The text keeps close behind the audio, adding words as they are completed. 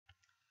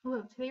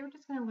Hello, today we're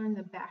just going to learn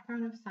the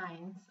background of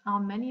science.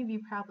 Many of you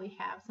probably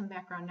have some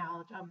background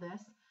knowledge of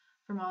this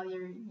from all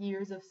your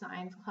years of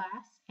science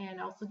class, and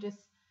also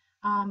just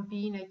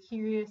being a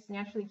curious,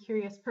 naturally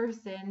curious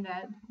person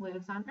that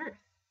lives on Earth.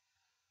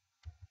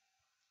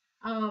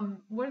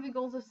 What are the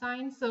goals of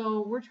science?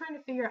 So we're trying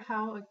to figure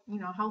out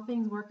how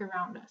things work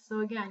around us.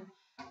 So again,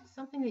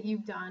 something that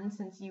you've done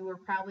since you were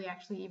probably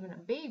actually even a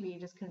baby,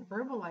 just couldn't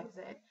verbalize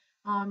it.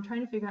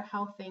 Trying to figure out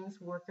how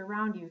things work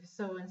around you.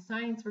 So in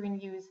science, we're going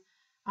to use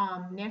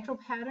natural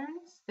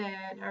patterns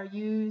that are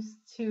used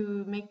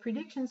to make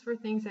predictions for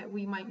things that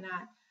we might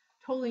not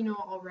totally know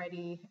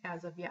already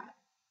as of yet.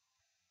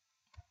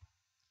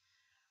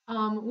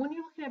 When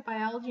you're looking at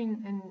biology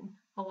and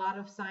a lot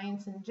of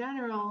science in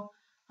general,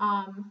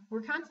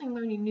 we're constantly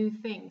learning new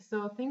things.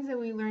 So things that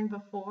we learned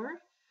before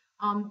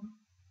um,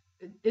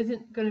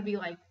 isn't going to be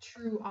like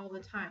true all the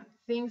time.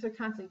 Things are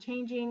constantly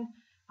changing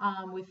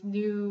with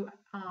new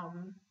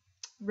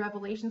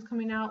revelations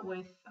coming out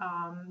with,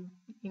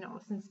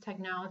 since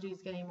technology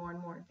is getting more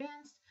and more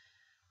advanced.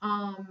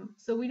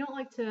 So we don't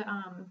like to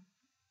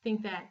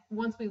think that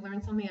once we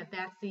learn something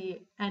that's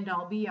the end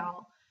all be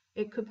all.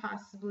 It could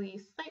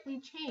possibly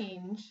slightly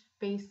change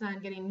based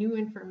on getting new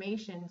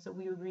information. So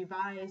we would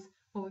revise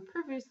what we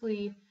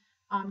previously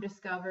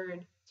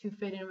discovered to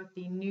fit in with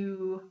the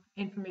new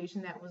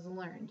information that was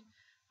learned.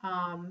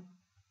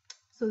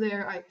 So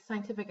their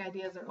scientific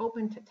ideas are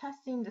open to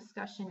testing,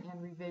 discussion,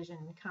 and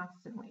revision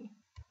constantly.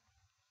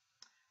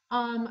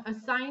 A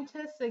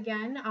scientist,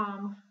 again,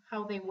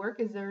 how they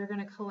work is they're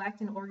going to collect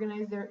and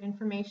organize their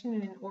information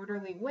in an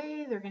orderly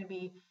way. They're going to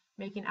be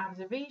making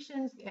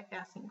observations,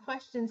 asking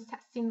questions,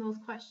 testing those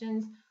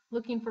questions,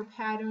 looking for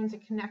patterns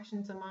and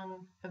connections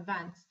among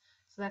events.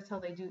 So that's how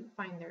they do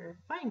find their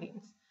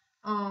findings.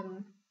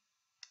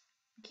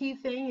 Key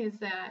thing is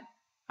that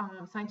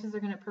scientists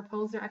are going to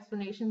propose their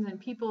explanations, and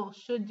people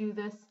should do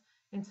this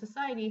in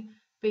society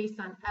based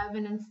on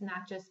evidence,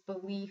 not just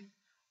belief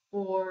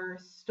or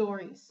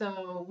stories.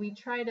 So we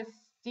try to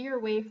steer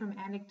away from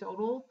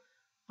anecdotal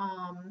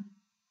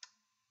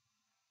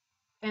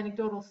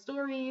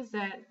stories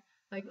that,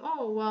 like,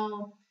 oh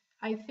well,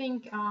 I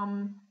think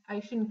I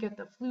shouldn't get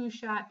the flu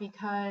shot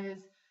because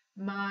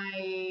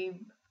my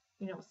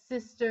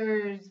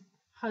sister's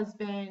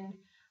husband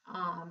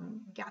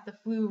got the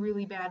flu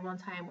really bad one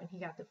time when he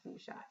got the flu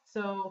shot.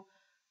 So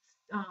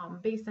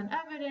based on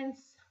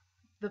evidence,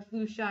 the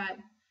flu shot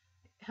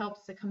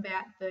helps to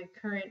combat the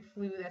current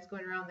flu that's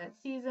going around that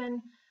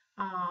season.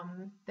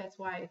 That's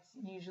why it's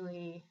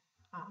usually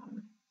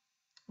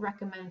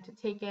recommended to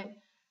take it.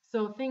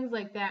 So things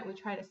like that, we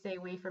try to stay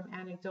away from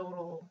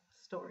anecdotal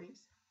stories.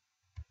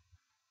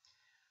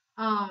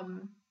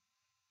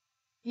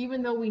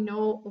 Even though we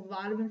know a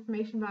lot of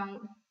information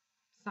about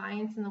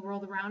science and the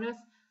world around us,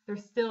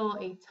 there's still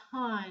a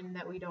ton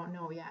that we don't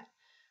know yet.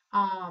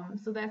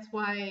 So that's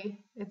why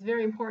it's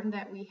very important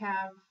that we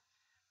have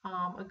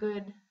a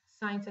good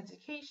science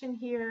education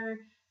here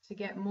to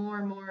get more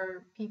and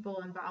more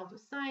people involved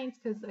with science,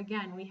 because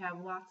again, we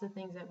have lots of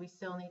things that we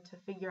still need to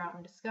figure out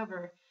and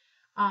discover.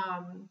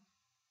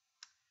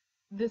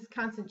 This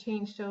constant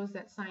change shows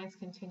that science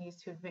continues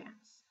to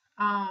advance.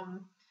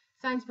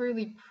 Science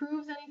rarely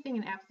proves anything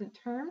in absolute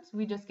terms.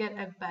 We just get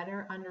a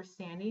better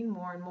understanding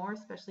more and more,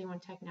 especially when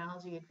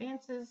technology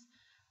advances,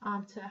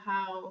 to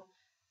how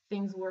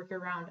things work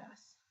around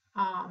us.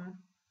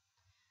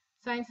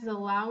 Science has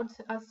allowed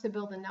us to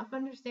build enough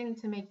understanding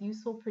to make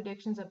useful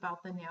predictions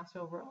about the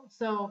natural world.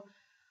 So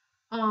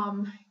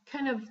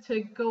kind of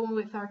to go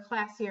with our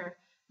class here,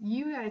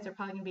 you guys are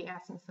probably going to be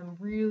asking some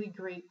really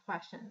great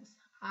questions.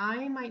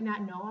 I might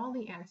not know all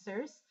the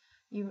answers.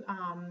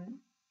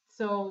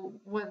 So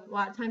what a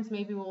lot of times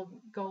maybe we'll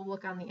go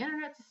look on the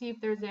internet to see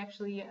if there's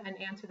actually an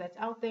answer that's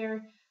out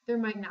there. There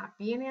might not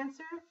be an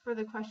answer for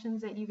the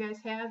questions that you guys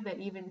have that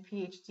even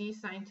PhD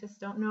scientists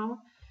don't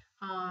know.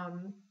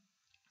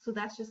 So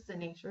that's just the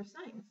nature of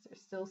science. There's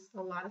still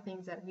a lot of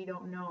things that we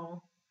don't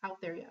know out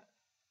there yet.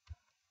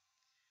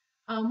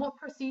 What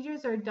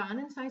procedures are done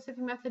in scientific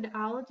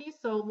methodology?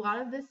 So a lot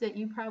of this that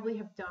you probably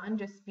have done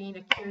just being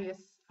a curious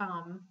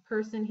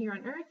person here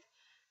on Earth,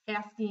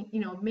 asking,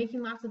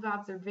 making lots of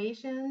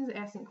observations,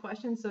 asking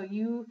questions. So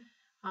you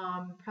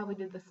probably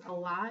did this a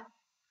lot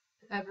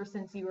ever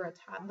since you were a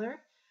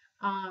toddler.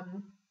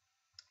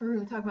 We're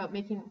going to talk about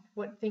making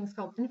what things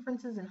called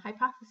inferences and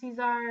hypotheses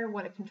are,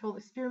 what a controlled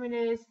experiment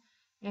is,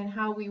 and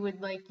how we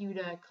would like you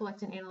to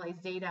collect and analyze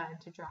data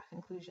and to draw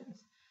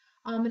conclusions.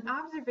 An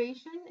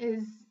observation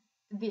is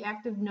the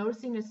act of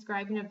noticing and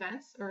describing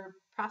events or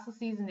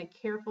processes in a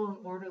careful and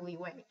orderly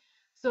way.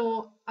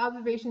 So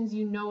observations,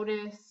 you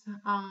notice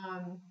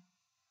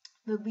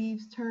the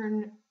leaves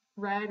turn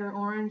red or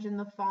orange in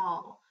the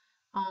fall.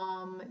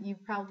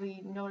 You've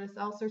probably noticed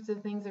all sorts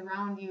of things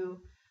around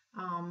you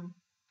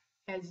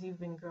as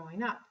you've been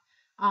growing up.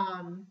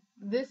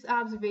 This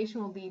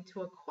observation will lead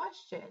to a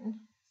question.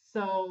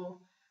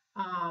 So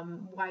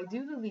why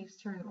do the leaves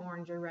turn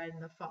orange or red in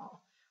the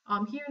fall?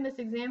 Here in this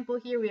example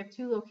here, we have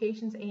two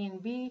locations, A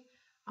and B.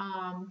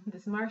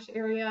 This marsh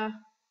area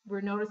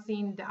we're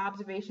noticing the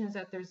observations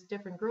that there's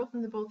different growth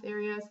in the both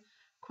areas.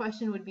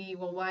 Question would be,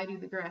 well, why do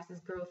the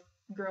grasses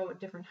grow at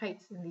different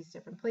heights in these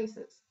different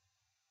places?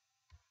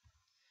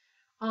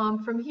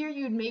 From here,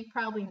 you'd make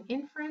probably an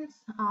inference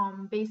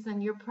based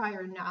on your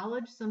prior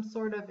knowledge, some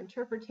sort of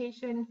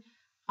interpretation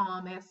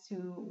as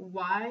to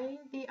why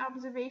the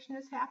observation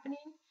is happening.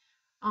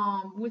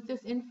 With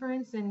this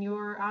inference and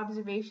your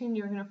observation,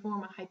 you're going to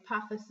form a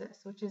hypothesis,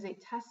 which is a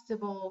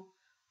testable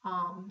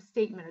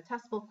statement, a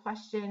testable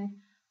question,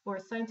 or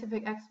a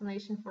scientific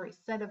explanation for a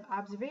set of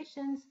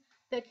observations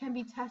that can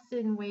be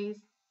tested in ways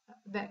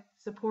that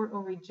support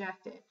or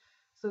reject it.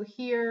 So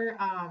here,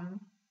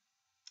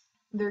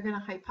 they're going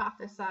to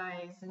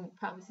hypothesize, and you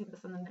probably see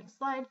this on the next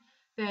slide,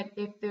 that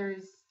if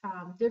there's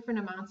different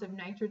amounts of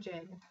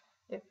nitrogen,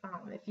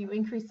 if you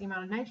increase the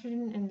amount of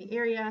nitrogen in the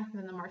area,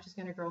 then the marsh is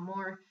going to grow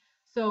more.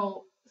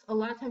 So a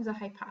lot of times a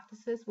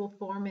hypothesis will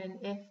form an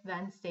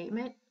if-then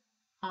statement,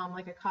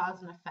 like a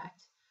cause and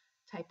effect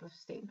type of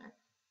statement.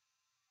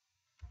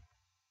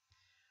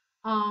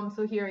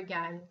 So here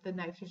again, the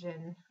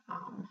nitrogen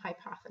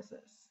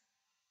hypothesis.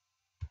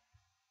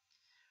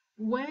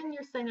 When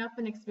you're setting up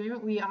an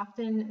experiment, we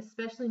often,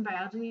 especially in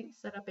biology,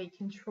 set up a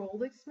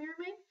controlled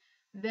experiment.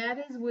 That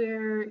is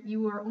where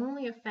you are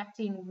only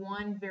affecting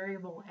one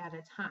variable at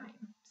a time.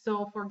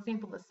 So for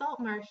example, the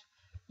salt marsh,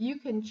 you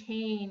can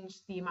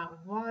change the amount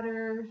of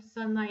water,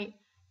 sunlight,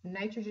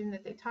 nitrogen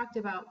that they talked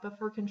about, but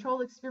for a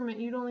controlled experiment,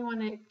 you'd only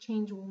want to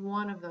change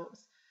one of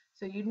those.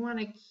 So you'd want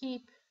to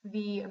keep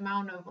the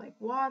amount of like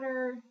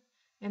water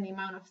and the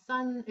amount of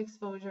sun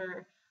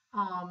exposure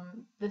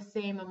the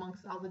same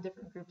amongst all the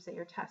different groups that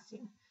you're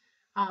testing.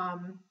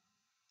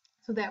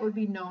 So that would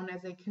be known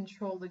as a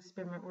controlled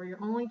experiment, where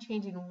you're only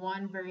changing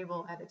one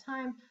variable at a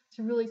time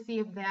to really see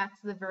if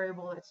that's the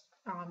variable that's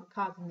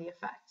causing the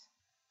effect.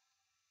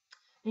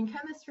 In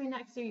chemistry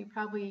next year, you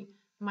probably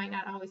might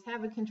not always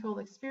have a controlled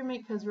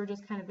experiment because we're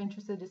just kind of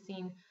interested in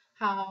seeing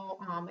how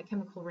a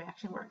chemical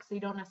reaction works. So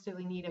you don't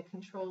necessarily need a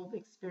controlled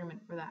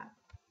experiment for that.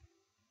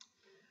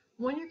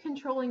 When you're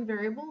controlling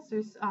variables,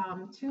 there's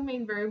two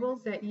main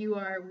variables that you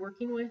are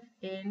working with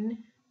in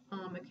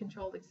a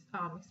controlled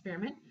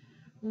experiment.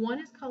 One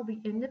is called the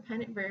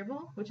independent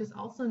variable, which is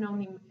also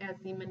known as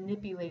the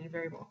manipulated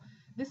variable.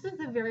 This is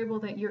the variable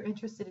that you're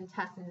interested in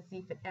testing to see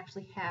if it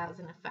actually has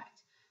an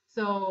effect.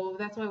 So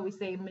that's why we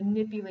say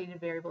manipulated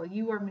variable.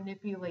 You are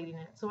manipulating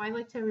it. So I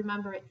like to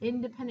remember an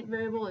independent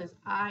variable is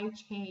I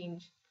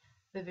change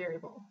the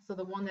variable. So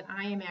the one that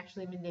I am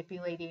actually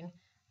manipulating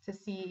to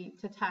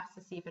test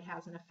to see if it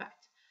has an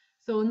effect.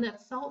 So in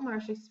that salt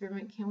marsh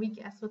experiment, can we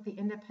guess what the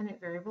independent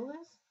variable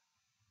is?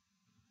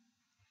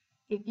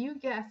 If you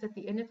guess that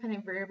the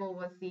independent variable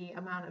was the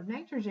amount of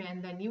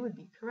nitrogen, then you would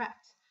be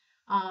correct.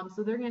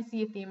 So they're going to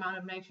see if the amount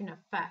of nitrogen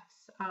affects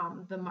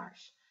the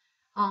marsh.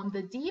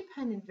 The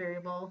dependent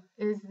variable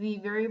is the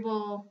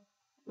variable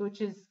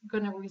which is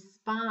going to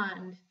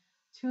respond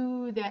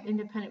to that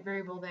independent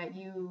variable that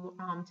you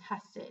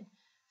tested.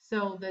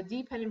 So the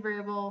dependent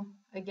variable,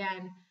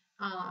 again,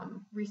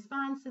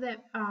 responds to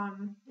that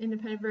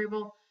independent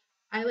variable.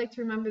 I like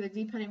to remember the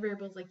dependent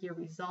variables like your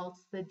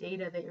results, the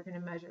data that you're going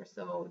to measure.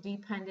 So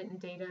dependent and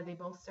data, they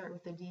both start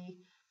with a D.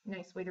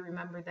 Nice way to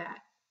remember that.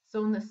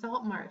 So in the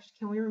salt marsh,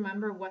 can we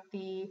remember what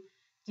the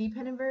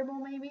dependent variable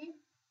may be?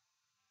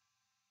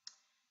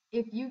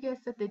 If you guess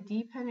that the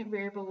dependent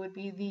variable would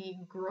be the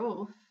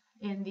growth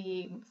in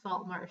the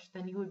salt marsh,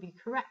 then you would be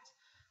correct.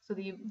 So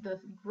the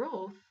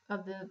growth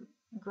of the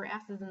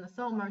grasses in the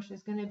salt marsh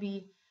is going to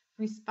be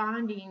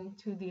responding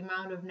to the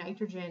amount of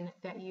nitrogen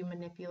that you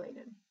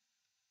manipulated.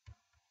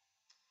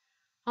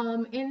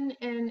 In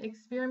an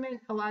experiment,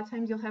 a lot of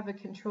times you'll have a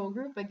control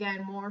group,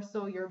 again, more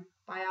so your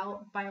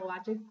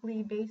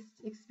biologically based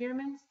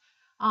experiments.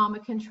 A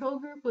control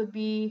group would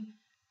be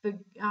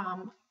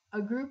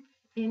a group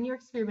in your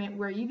experiment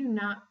where you do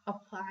not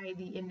apply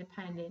the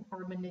independent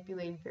or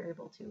manipulated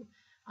variable to.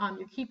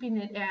 You're keeping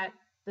it at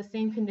the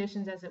same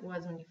conditions as it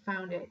was when you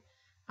found it.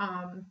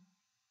 And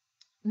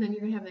then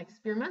you're going to have an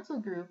experimental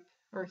group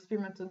or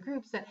experimental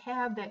groups that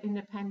have that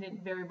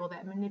independent variable,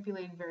 that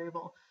manipulated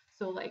variable.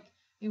 So like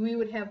we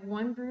would have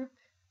one group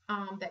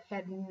that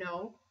had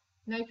no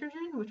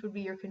nitrogen, which would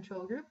be your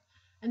control group.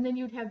 And then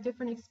you'd have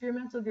different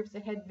experimental groups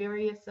that had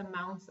various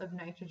amounts of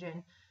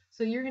nitrogen.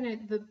 So you're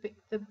going to,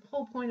 the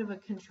whole point of a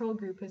control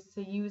group is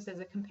to use as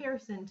a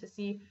comparison to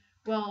see,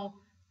 well,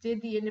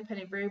 did the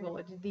independent variable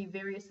or did the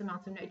various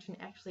amounts of nitrogen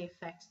actually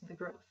affect the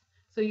growth?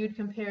 So you'd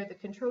compare the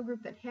control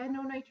group that had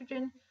no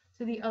nitrogen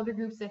to the other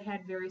groups that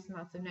had various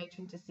amounts of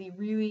nitrogen to see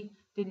really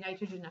did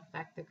nitrogen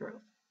affect the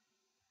growth.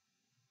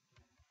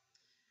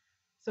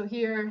 So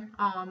here,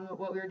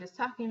 what we were just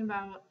talking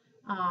about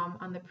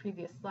on the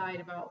previous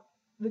slide about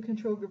the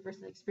control group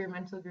versus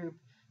experimental group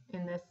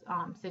in this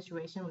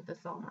situation with the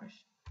salt marsh.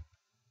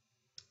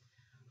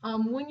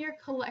 When you're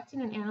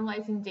collecting and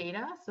analyzing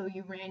data, so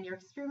you ran your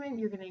experiment,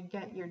 you're going to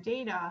get your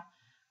data,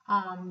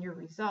 your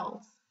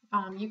results.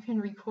 You can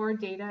record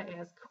data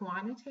as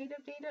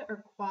quantitative data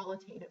or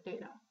qualitative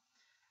data.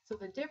 So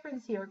the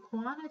difference here,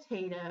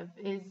 quantitative,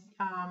 is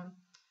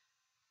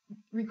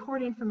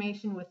record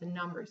information with a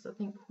number. So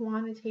think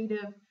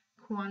quantitative,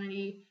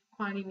 quantity.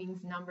 Quantity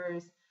means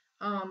numbers.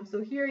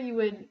 So here you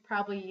would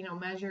probably,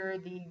 measure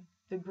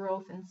the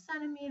growth in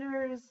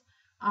centimeters.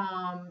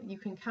 You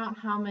can count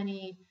how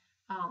many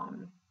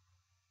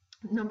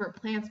number of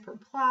plants per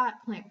plot,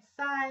 plant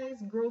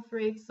size, growth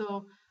rate,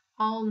 so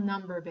all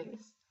number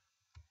based.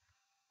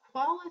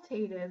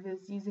 Qualitative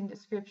is using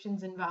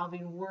descriptions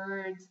involving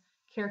words,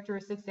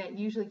 characteristics that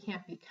usually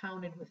can't be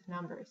counted with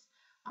numbers.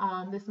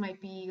 This might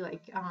be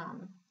like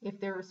if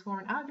there were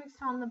foreign objects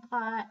on the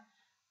plot,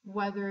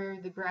 whether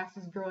the grass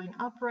is growing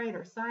upright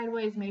or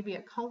sideways, maybe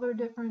a color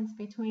difference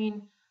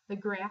between the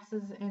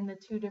grasses in the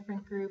two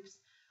different groups.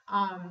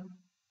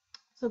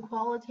 So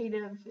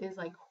qualitative is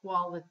like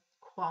quality,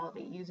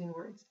 using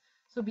words.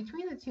 So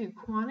between the two,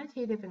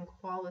 quantitative and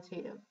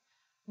qualitative,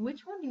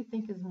 which one do you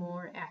think is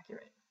more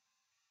accurate?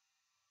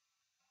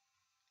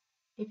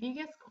 If you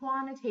guess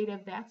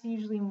quantitative,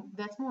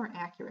 that's more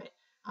accurate.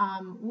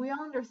 We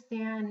all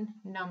understand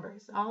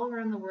numbers all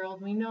around the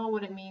world. We know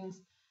what it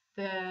means.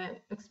 The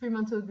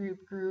experimental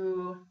group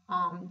grew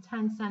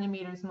 10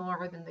 centimeters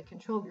more than the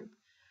control group.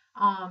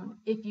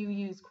 If you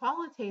use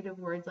qualitative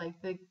words like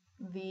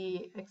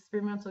the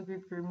experimental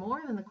group grew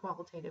more than the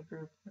qualitative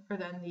group or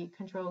than the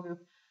control group,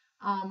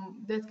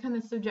 that's kind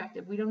of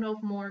subjective. We don't know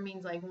if more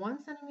means like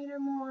 1 centimeter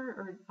more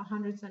or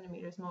 100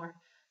 centimeters more.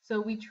 So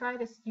we try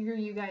to steer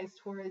you guys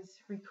towards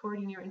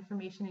recording your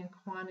information in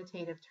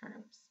quantitative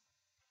terms.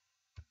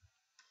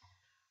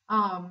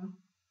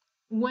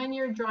 When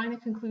you're drawing a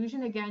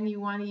conclusion, again,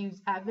 you want to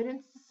use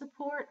evidence to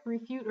support,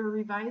 refute, or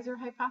revise your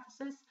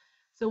hypothesis.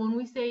 So when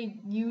we say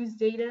use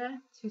data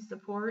to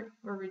support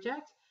or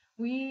reject,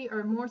 we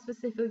are more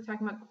specifically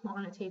talking about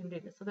quantitative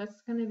data. So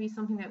that's going to be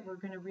something that we're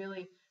going to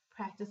really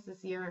practice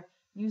this year,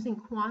 using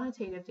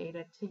quantitative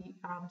data to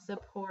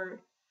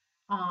support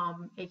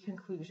a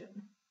conclusion.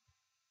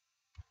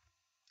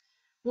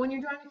 When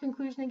you're drawing a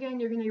conclusion, again,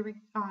 you're going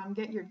to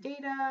get your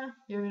data,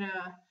 you're going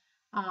to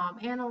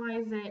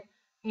analyze it,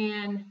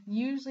 and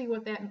usually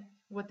what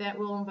that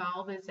will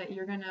involve is that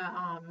you're going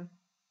to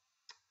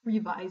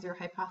revise your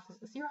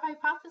hypothesis. Your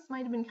hypothesis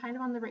might have been kind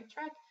of on the right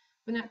track,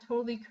 but not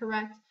totally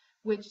correct,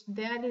 which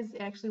that is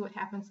actually what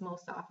happens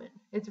most often.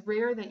 It's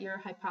rare that your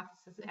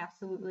hypothesis is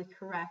absolutely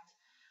correct.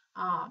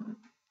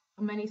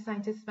 Many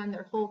scientists spend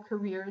their whole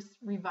careers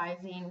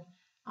revising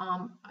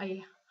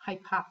a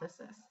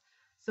hypothesis.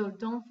 So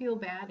don't feel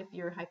bad if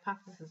your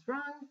hypothesis is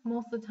wrong.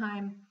 Most of the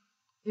time,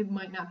 it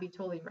might not be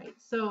totally right.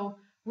 So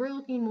we're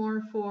looking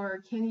more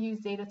for, can you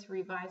use data to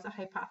revise a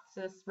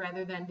hypothesis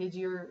rather than did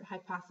your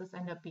hypothesis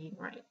end up being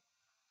right?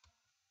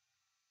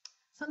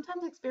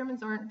 Sometimes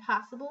experiments aren't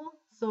possible.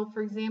 So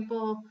for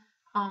example,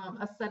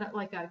 a setup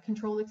like a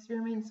control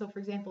experiment. So for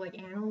example, like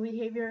animal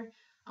behavior,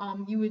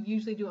 you would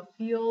usually do a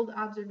field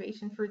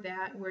observation for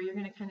that, where you're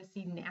going to kind of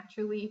see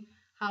naturally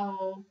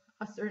how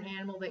a certain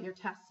animal that you're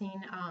testing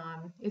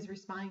is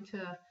responding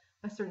to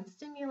a certain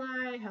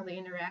stimuli, how they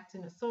interact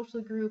in a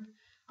social group.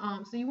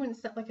 So you wouldn't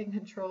set like a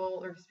control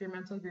or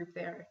experimental group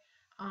there.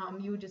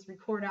 You would just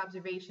record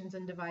observations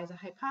and devise a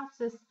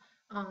hypothesis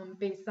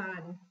based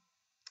on,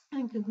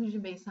 and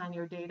conclusion based on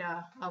your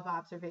data of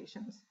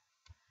observations.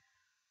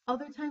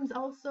 Other times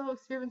also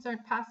experiments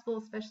aren't possible,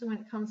 especially when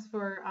it comes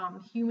for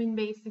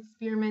human-based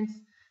experiments.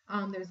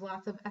 There's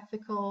lots of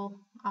ethical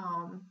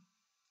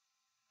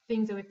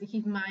things that we have to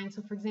keep in mind.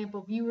 So for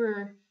example, if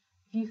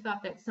you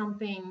thought that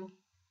something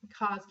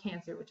caused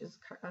cancer, which is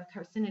a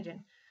carcinogen,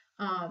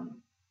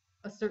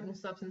 a certain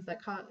substance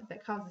that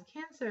causes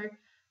cancer,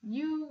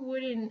 you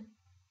wouldn't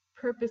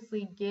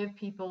purposely give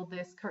people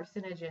this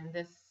carcinogen,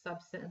 this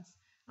substance,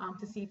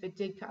 to see if it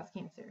did cause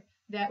cancer.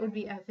 That would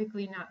be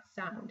ethically not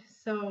sound.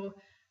 So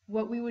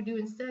what we would do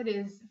instead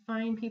is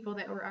find people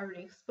that were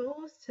already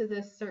exposed to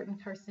this certain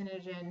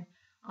carcinogen,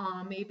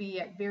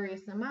 maybe at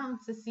various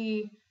amounts, to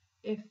see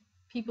if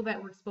people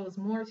that were exposed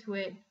more to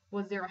it,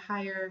 was there a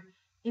higher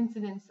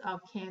incidence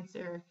of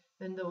cancer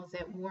than those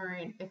that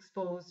weren't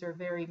exposed or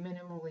very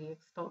minimally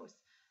exposed.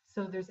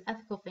 So there's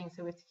ethical things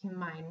that we have to keep in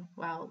mind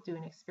while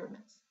doing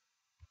experiments.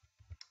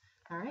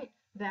 All right,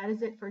 that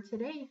is it for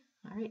today.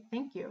 All right,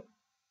 thank you.